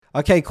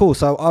Okay, cool.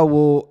 So I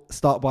will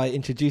start by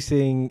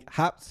introducing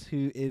Haps,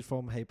 who is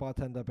from Hey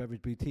Bartender,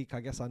 Beverage Boutique. I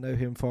guess I know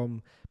him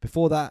from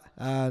before that.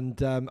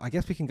 And I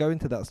guess we can go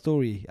into that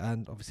story.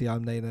 And obviously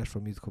I'm Nanesh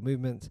from Musical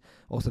Movements,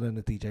 also known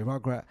as DJ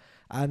Rugrat.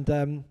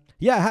 And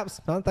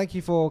Haps, man, thank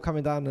you for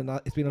coming down. And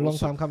it's been a long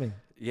time coming.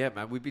 Yeah,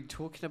 man, we've been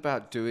talking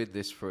about doing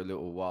this for a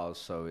little while,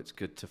 so it's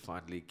good to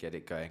finally get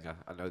it going.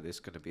 I know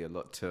there's going to be a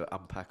lot to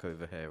unpack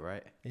over here,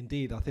 right?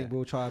 Indeed. I think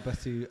we'll try our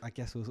best to, I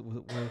guess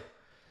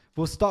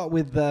we'll start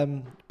with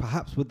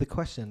perhaps with the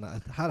question.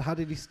 How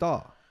did you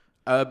start?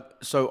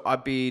 So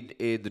I've been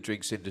in the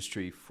drinks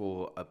industry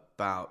for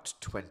about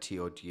 20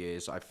 odd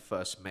years. I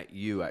first met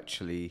you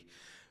actually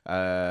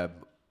at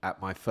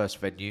my first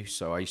venue.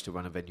 So I used to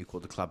run a venue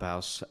called the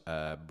Clubhouse.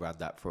 Ran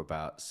that for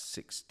about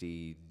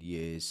 16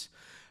 years.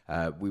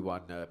 We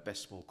won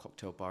Best Small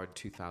Cocktail Bar in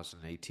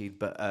 2018.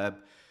 But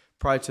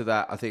prior to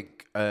that, I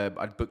think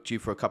I'd booked you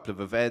for a couple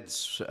of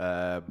events.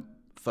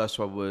 First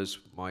one was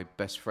my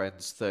best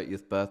friend's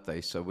 30th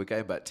birthday, so we're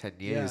going back 10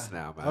 years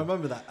now, man. I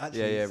remember that,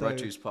 actually. Yeah,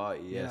 Raju's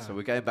party, yeah. So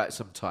we're going back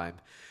some time.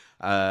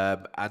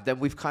 And then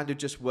we've kind of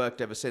just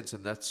worked ever since,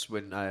 and that's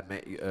when I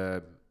met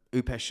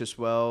Upesh as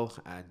well,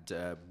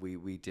 and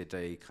we did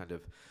a kind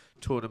of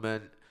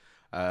tournament.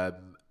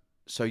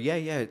 So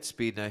it's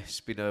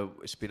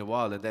been a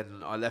while, and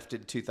then I left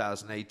in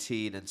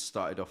 2018 and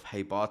started off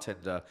Hey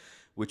Bartender,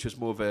 which was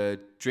more of a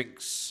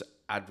drinks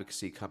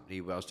advocacy company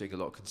where I was doing a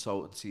lot of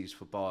consultancies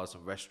for bars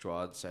and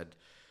restaurants. And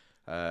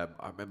I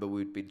remember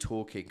we'd been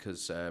talking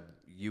because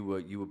you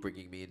were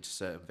bringing me into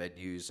certain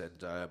venues,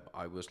 and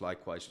I was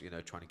likewise,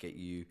 trying to get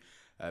you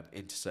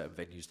into certain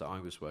venues that I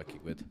was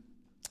working with.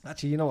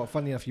 Actually, you know what?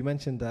 Funny enough, you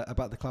mentioned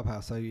about the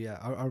Clubhouse. So yeah,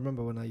 I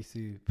remember when I used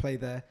to play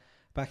there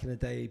back in the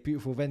day.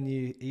 Beautiful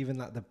venue, even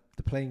like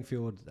the playing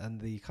field and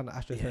the kind of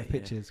AstroTurf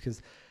pitches.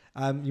 Because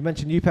you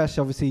mentioned Upesh.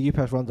 Obviously,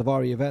 Upesh runs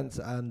Avari events,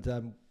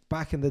 and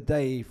back in the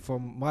day,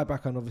 from my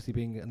background, obviously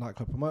being a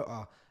nightclub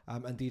promoter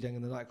and DJing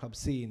in the nightclub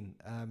scene,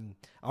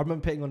 I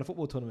remember playing on a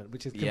football tournament,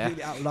 which is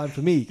completely out of line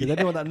for me, because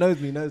anyone that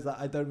knows me knows that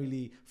I don't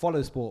really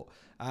follow sport.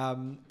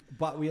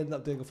 But we ended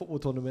up doing a football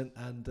tournament,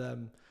 and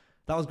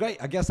that was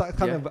great. I guess that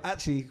kind of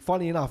actually,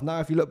 funny enough,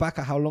 now if you look back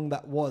at how long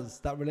that was,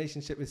 that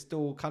relationship is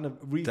still kind of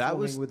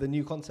reforming with a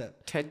new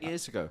concept. 10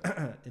 years ago.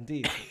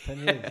 Indeed, 10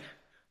 years.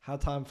 How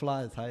time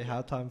flies, hey?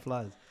 How time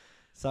flies.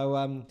 So,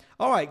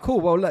 all right,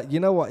 cool. Well, look,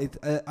 you know what?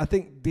 I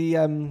think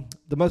the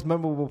most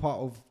memorable part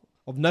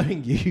of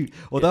knowing you,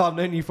 although I've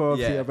known you for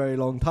obviously a very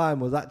long time,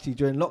 was actually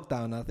during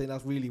lockdown. I think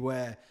that's really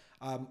where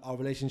our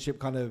relationship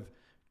kind of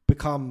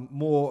become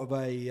more of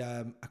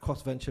a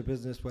cross-venture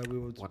business, where we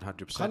were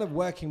 100% kind of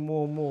working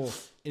more and more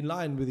in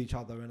line with each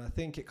other. And I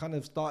think it kind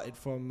of started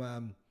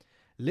from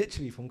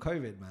literally from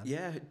COVID, man.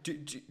 Yeah. Do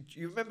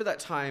you remember that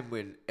time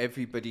when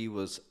everybody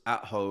was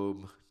at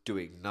home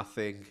doing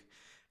nothing?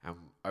 And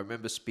I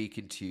remember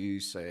speaking to you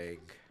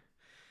saying,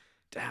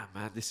 damn,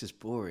 man, this is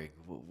boring.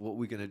 What are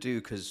we going to do?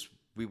 Because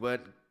we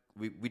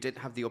didn't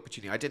have the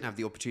opportunity. I didn't have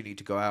the opportunity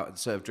to go out and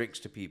serve drinks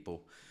to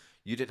people.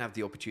 You didn't have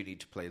the opportunity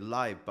to play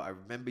live. But I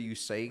remember you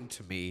saying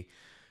to me,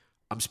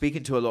 I'm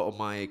speaking to a lot of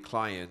my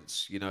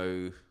clients,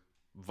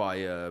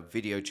 via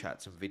video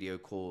chats and video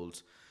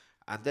calls.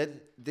 And then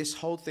this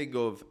whole thing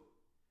of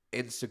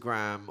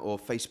Instagram or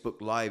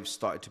Facebook Live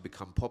started to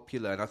become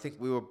popular. And I think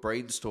we were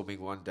brainstorming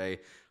one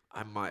day.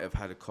 I might have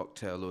had a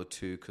cocktail or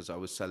two because I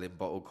was selling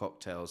bottle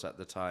cocktails at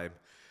the time.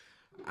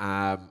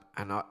 And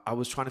I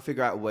was trying to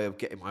figure out a way of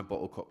getting my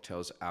bottle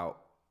cocktails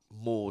out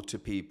more to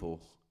people.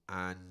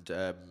 And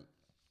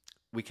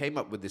we came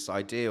up with this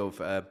idea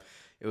of,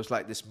 it was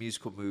like this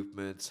Musical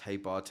Movements, Hey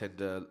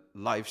Bartender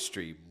live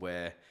stream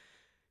where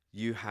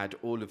you had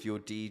all of your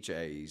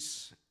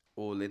DJs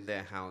all in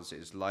their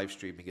houses live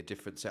streaming a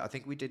different set. I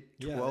think we did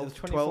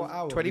 24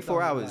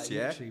 hours.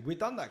 We've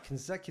done that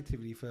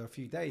consecutively for a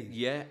few days.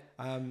 Yeah.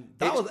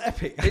 That was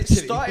epic, actually. It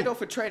started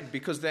off a trend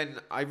because then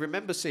I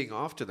remember seeing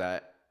after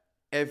that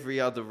every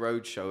other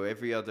roadshow,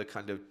 every other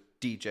kind of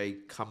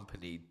DJ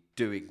company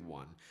doing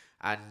one.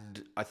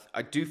 And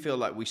I do feel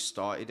like we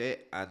started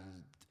it and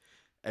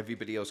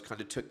everybody else kind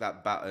of took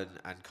that baton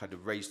and kind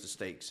of raised the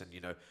stakes and,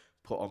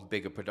 put on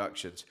bigger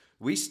productions.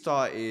 We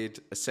started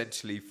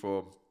essentially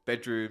from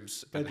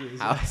bedrooms and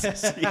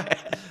houses.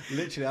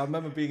 Literally, I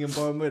remember being in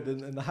Bournemouth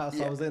in the house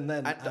I was in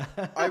then. And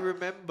I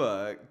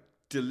remember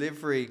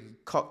delivering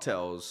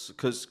cocktails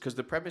because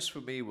the premise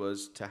for me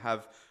was to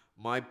have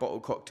my bottle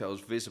cocktails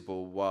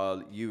visible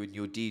while you and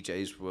your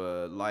DJs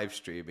were live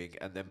streaming,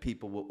 and then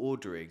people were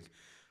ordering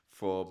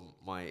from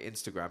my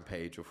Instagram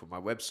page or from my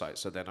website.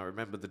 So then I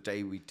remember the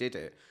day we did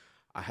it,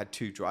 I had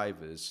two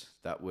drivers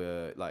that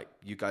were like,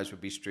 you guys would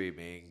be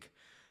streaming,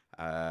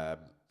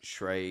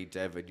 Shrey,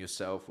 Dev, and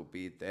yourself will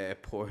be there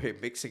pouring,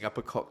 mixing up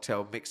a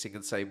cocktail, mixing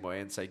in the same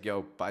way and saying,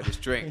 yo, buy this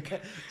drink.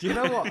 Do you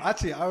know what?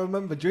 Actually, I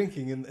remember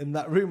drinking in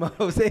that room I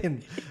was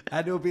in,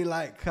 and it would be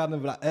like kind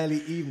of like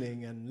early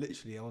evening, and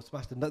literally I was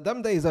smashed.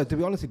 Them days, though, to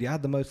be honest with you, I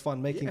had the most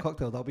fun making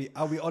cocktails. I'll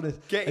be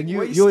honest. Getting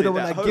you're the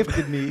one that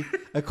gifted me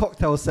a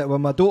cocktail set when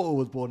my daughter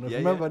was born. I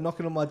remember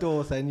knocking on my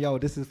door saying, yo,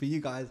 this is for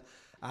you guys.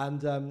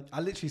 And I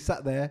literally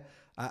sat there.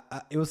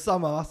 it was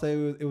summer,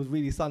 so it was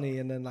really sunny,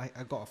 and then like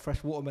I got a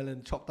fresh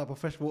watermelon, chopped up a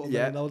fresh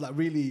watermelon. I was like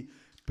really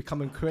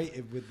becoming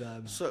creative with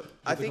So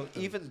I think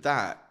even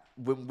that,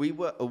 when we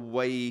were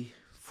away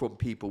from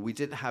people, we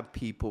didn't have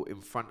people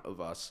in front of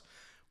us.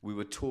 We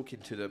were talking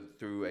to them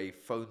through a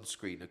phone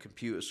screen, a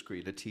computer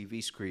screen, a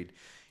TV screen.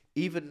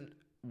 Even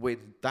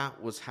when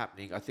that was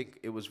happening, I think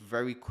it was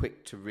very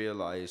quick to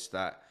realize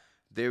that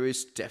there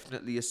is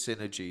definitely a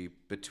synergy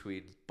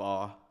between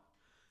bar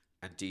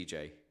and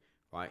DJ,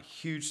 right?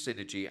 Huge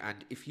synergy.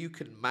 And if you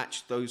can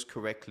match those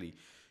correctly,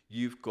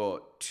 you've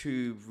got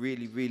two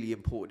really, really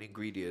important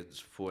ingredients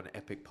for an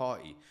epic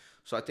party.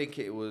 So I think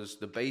it was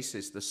the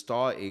basis, the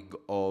starting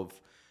of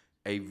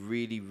a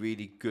really,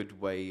 really good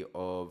way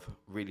of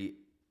really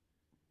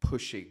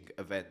pushing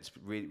events,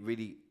 really,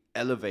 really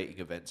elevating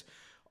events.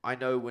 I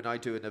know when I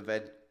do an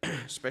event,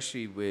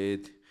 especially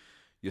with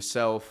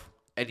yourself,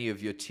 any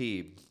of your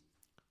team,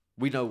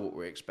 we know what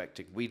we're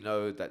expecting. We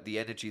know that the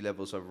energy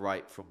levels are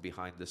right from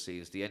behind the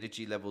scenes. The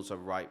energy levels are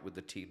right with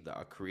the team that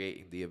are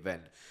creating the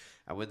event.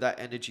 And when that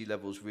energy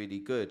level is really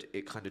good,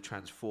 it kind of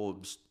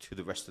transforms to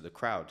the rest of the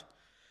crowd.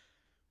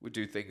 We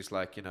do things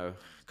like, come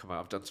on,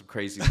 I've done some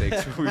crazy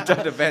things. We've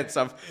done events.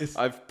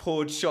 I've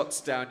poured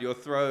shots down your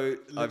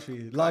throat.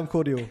 Lime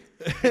cordial.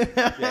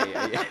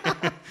 Yeah.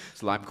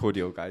 It's lime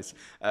cordial, guys.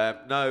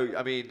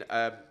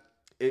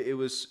 It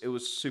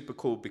was super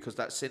cool because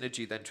that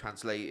synergy then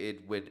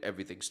translated when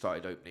everything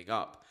started opening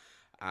up,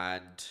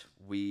 and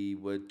we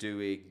were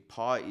doing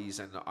parties,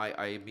 and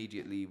I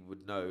immediately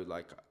would know,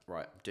 like,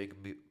 right, I'm doing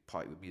a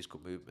party with musical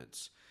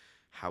movements.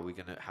 How are we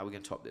gonna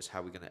top this? How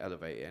are we gonna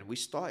elevate it? And we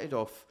started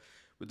off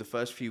with the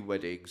first few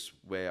weddings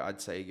where I'd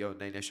say, yo,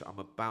 Nanesh, I'm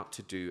about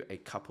to do a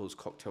couples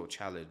cocktail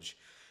challenge,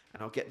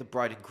 and I'll get the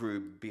bride and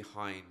groom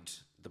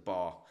behind the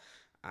bar,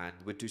 and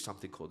we'd do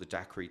something called the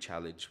daiquiri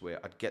challenge, where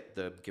I'd get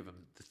them, give them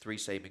the 3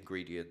 same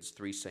ingredients,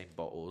 3 same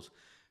bottles,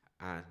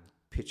 and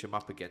pitch them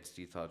up against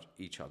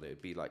each other.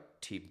 It'd be like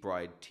team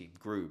bride, team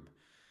groom,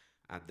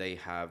 and they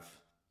have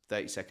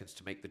 30 seconds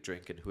to make the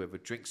drink, and whoever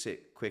drinks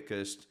it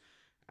quickest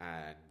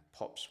and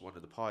pops one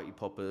of the party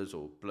poppers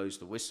or blows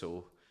the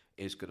whistle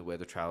is going to wear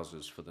the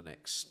trousers for the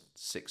next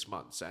 6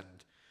 months.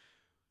 And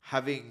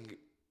having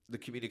the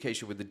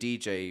communication with the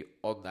DJ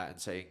on that and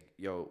saying,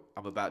 yo,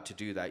 I'm about to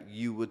do that,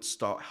 you would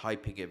start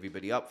hyping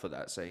everybody up for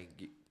that, saying,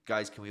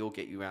 guys, can we all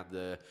get you around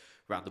the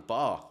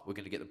bar? We're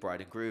going to get the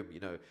bride and groom,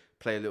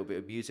 play a little bit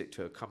of music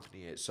to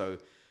accompany it. So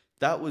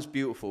that was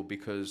beautiful,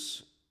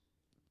 because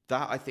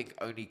that, I think,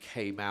 only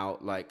came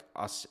out like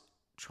us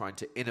trying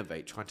to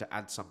innovate, trying to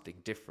add something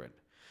different.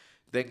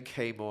 Then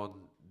came on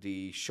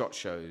the shot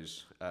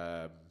shows,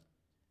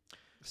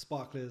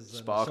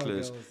 Sparklers.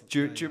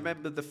 Do you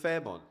remember the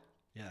Fairmont?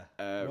 Yeah.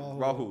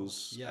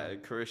 Rahul's,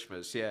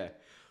 Karishma's, yeah.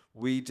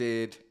 We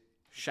did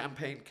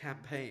champagne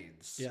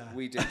campaigns. Yeah.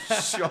 We did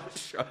shot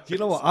shows. You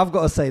know what? I've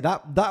got to say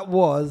that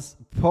was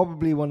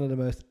probably one of the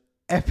most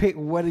epic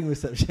wedding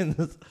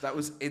receptions. That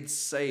was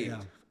insane.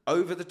 Yeah.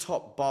 Over the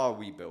top bar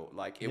we built.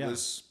 Like, it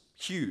was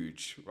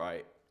huge,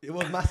 right? It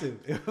was massive.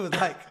 It was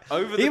like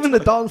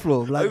the dance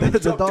floor. Like the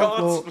dance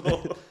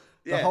floor.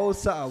 The whole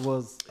setup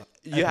was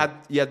You had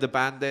the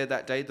band there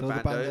that day, the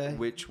band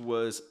which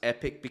was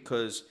epic,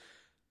 because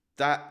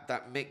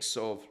that mix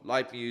of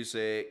live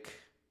music,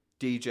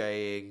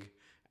 DJing,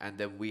 and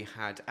then we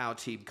had our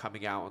team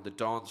coming out on the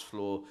dance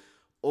floor,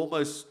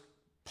 almost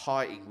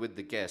partying with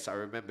the guests. I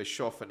remember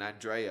Shoff and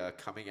Andrea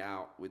coming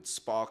out with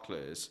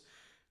sparklers.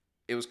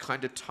 It was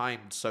kind of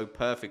timed so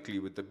perfectly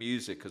with the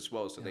music as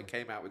well. So they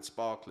came out with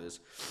sparklers,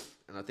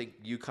 and I think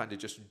you kind of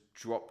just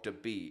dropped a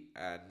beat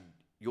and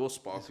your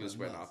sparklers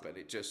went up, and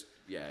it just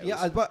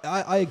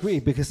I agree,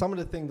 because some of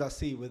the things I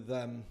see with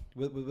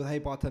Hey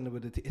Bartender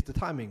it's the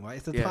timing, right?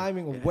 It's the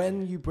timing of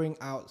when you bring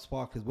out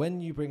sparklers,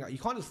 you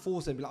can't just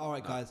force it and be like, all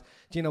right, guys,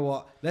 do you know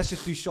what? Let's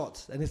just do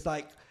shots. And it's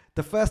like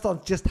the first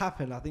dance just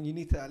happened. I think you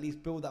need to at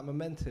least build that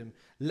momentum.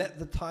 Let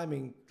the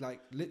timing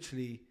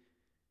literally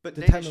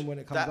determine when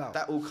it comes out.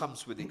 That all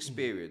comes with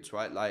experience,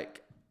 right?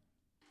 Like,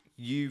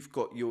 you've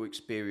got your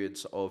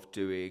experience of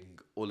doing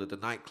all of the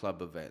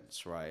nightclub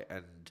events, right?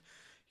 And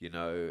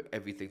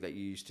everything that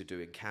you used to do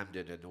in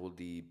Camden and all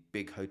the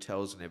big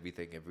hotels and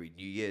everything every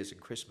New Year's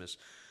and Christmas.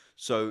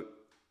 So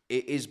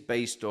it is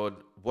based on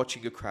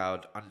watching a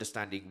crowd,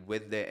 understanding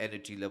when their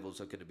energy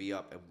levels are going to be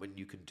up and when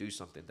you can do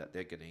something that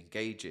they're going to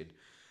engage in.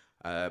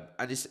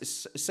 And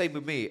it's the same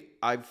with me.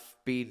 I've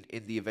been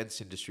in the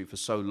events industry for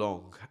so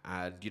long.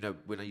 And,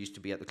 when I used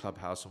to be at the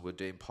clubhouse and we're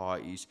doing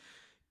parties,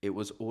 it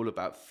was all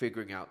about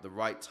figuring out the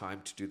right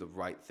time to do the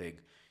right thing.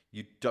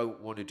 You don't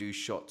want to do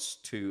shots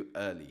too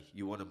early.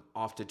 You want them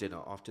after dinner,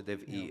 after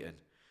they've eaten.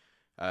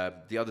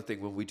 The other thing,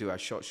 when we do our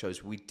shot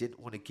shows, we didn't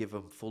want to give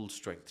them full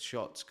strength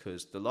shots,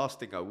 because the last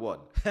thing I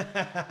want,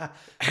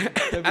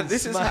 and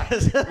this is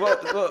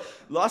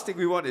last thing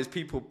we want is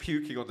people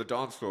puking on the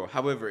dance floor.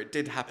 However, it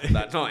did happen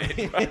that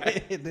night.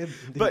 Right?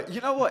 But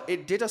you know what?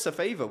 It did us a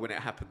favor when it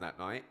happened that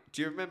night.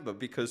 Do you remember?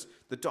 Because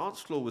the dance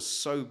floor was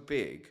so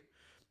big.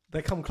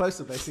 They come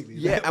closer, basically.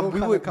 Yeah, and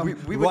we were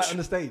right on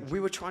the stage. We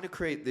were trying to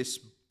create this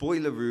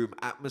boiler room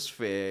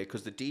atmosphere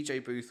because the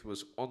DJ booth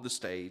was on the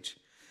stage,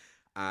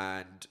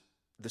 and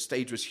the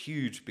stage was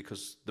huge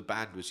because the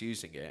band was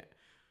using it.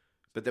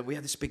 But then we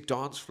had this big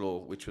dance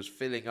floor which was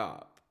filling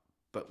up,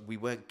 but we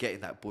weren't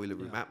getting that boiler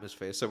room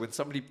atmosphere. So when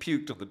somebody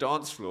puked on the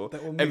dance floor,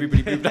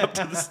 everybody moved up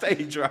to the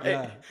stage, right?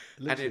 Yeah,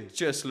 and it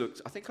just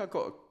looked. I think I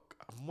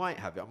might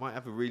have it. I might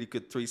have a really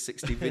good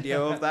 360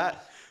 video of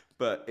that.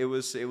 But it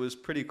was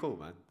pretty cool,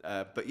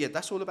 man. But yeah,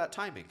 that's all about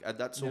timing, and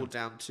that's all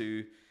down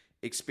to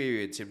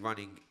experience in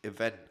running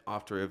event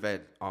after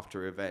event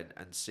after event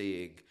and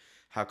seeing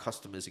how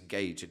customers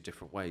engage in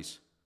different ways.